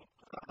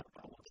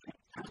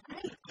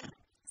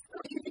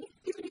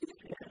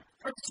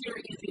 First year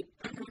easy.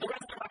 The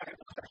rest are hard.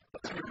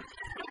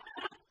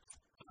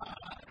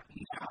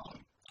 Now,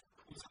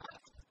 who's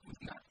hot? Who's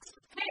nuts?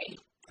 Hey.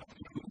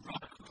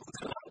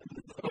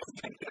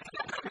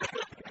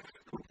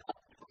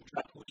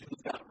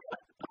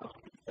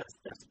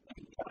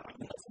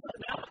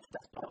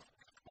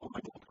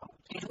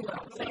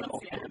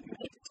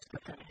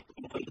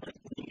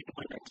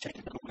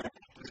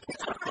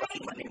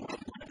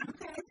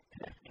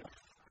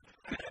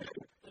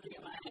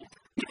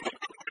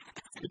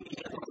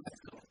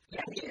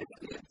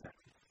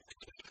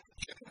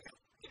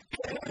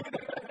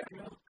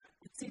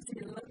 It's easy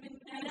to love me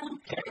now.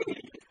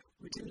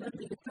 Would you love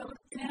me to go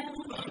down?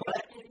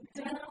 And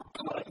down?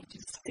 You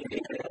just stick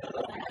it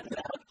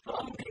out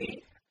for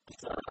me.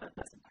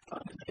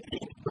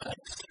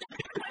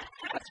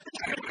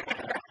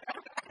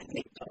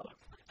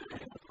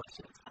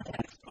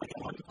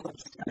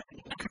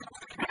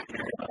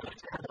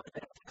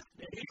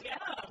 There you go.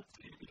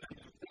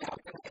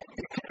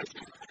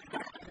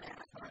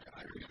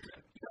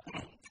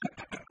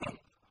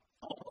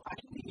 All I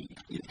need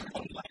is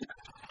one life.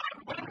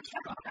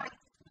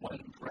 One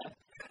breath.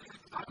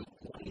 I'm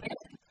one man.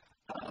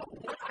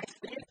 What I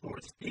stand for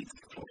speaks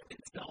for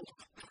itself.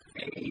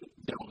 They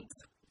don't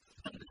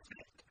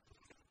understand.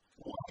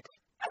 What?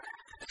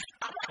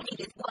 All I need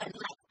is one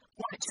life,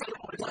 one truth,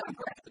 one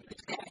breath.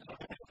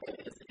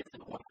 Yes.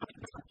 All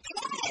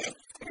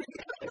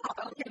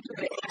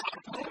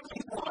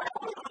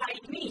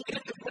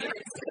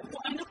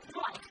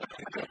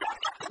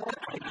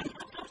I need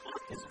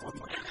is one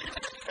life.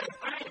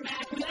 All right,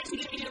 Matt, we'd like to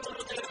give you a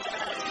little bit of a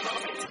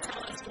moment to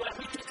tell us what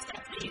we can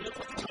expect for you.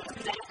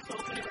 That's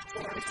what we look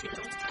forward to.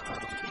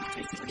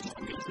 Basically,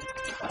 more music,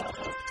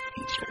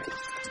 features,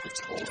 the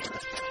tour,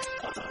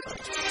 a lot of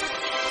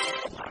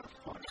fun.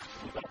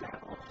 We like to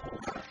have a whole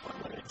lot of fun,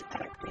 whether it's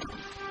acting,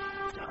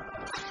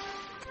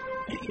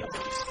 videos,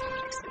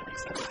 etc.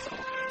 So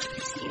if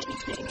you see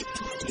anything, if you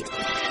hear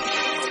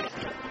anything,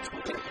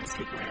 Twitter,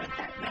 Instagram,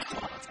 at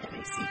MacWilds,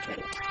 MACK,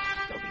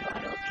 there'll be a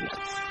lot of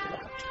gifts for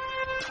that.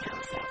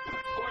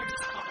 Or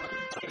just call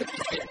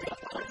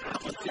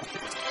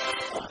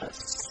them.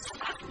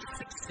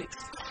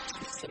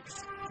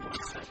 6626.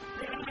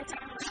 They don't have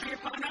time to share your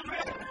phone number.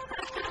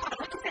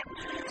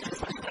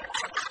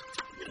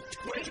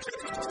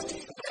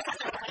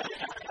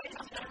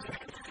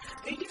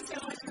 Thank you so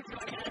much for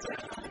joining us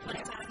on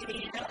Black Hockey.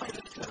 And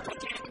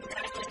again,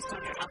 congratulations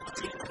on your album.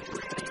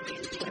 We're going to be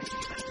in the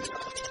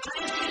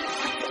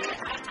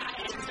I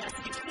am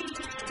Jessica King.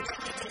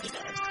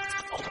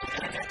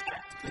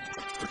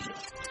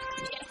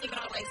 Yes, you can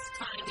always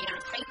find me on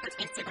Facebook,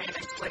 Instagram,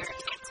 and Twitter at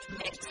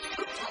Mixed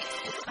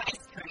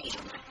Ice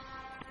Cream.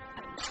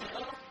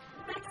 Until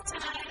next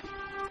time.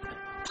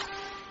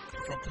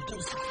 From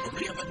producers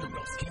Maria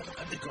Menounos, Kevin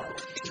Undergaro,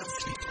 Joe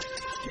Speaker,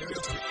 Gary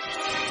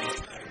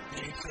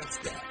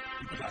staff,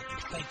 we would like to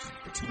thank you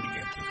for tuning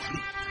in to the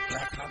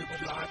Black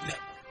Hollywood Live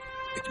Network.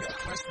 If you have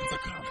questions or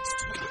comments,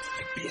 tweet us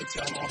at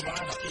BHL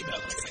Online or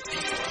email us at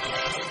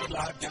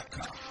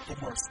info@blackhollywoodlive.com. For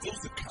more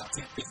exclusive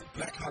content, visit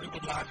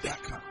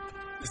blackhollywoodlive.com.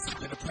 This has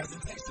been a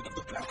presentation of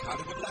the Black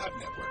Hollywood Live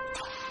Network.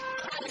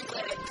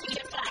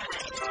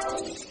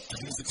 The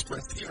views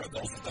expressed here are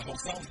those of the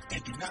host only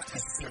and do not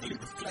necessarily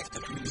reflect the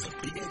views of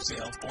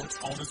BHL or its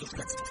owners or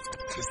principals.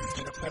 This has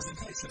been a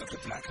presentation of the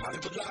Black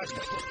Hollywood Live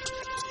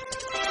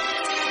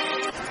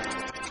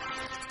Network.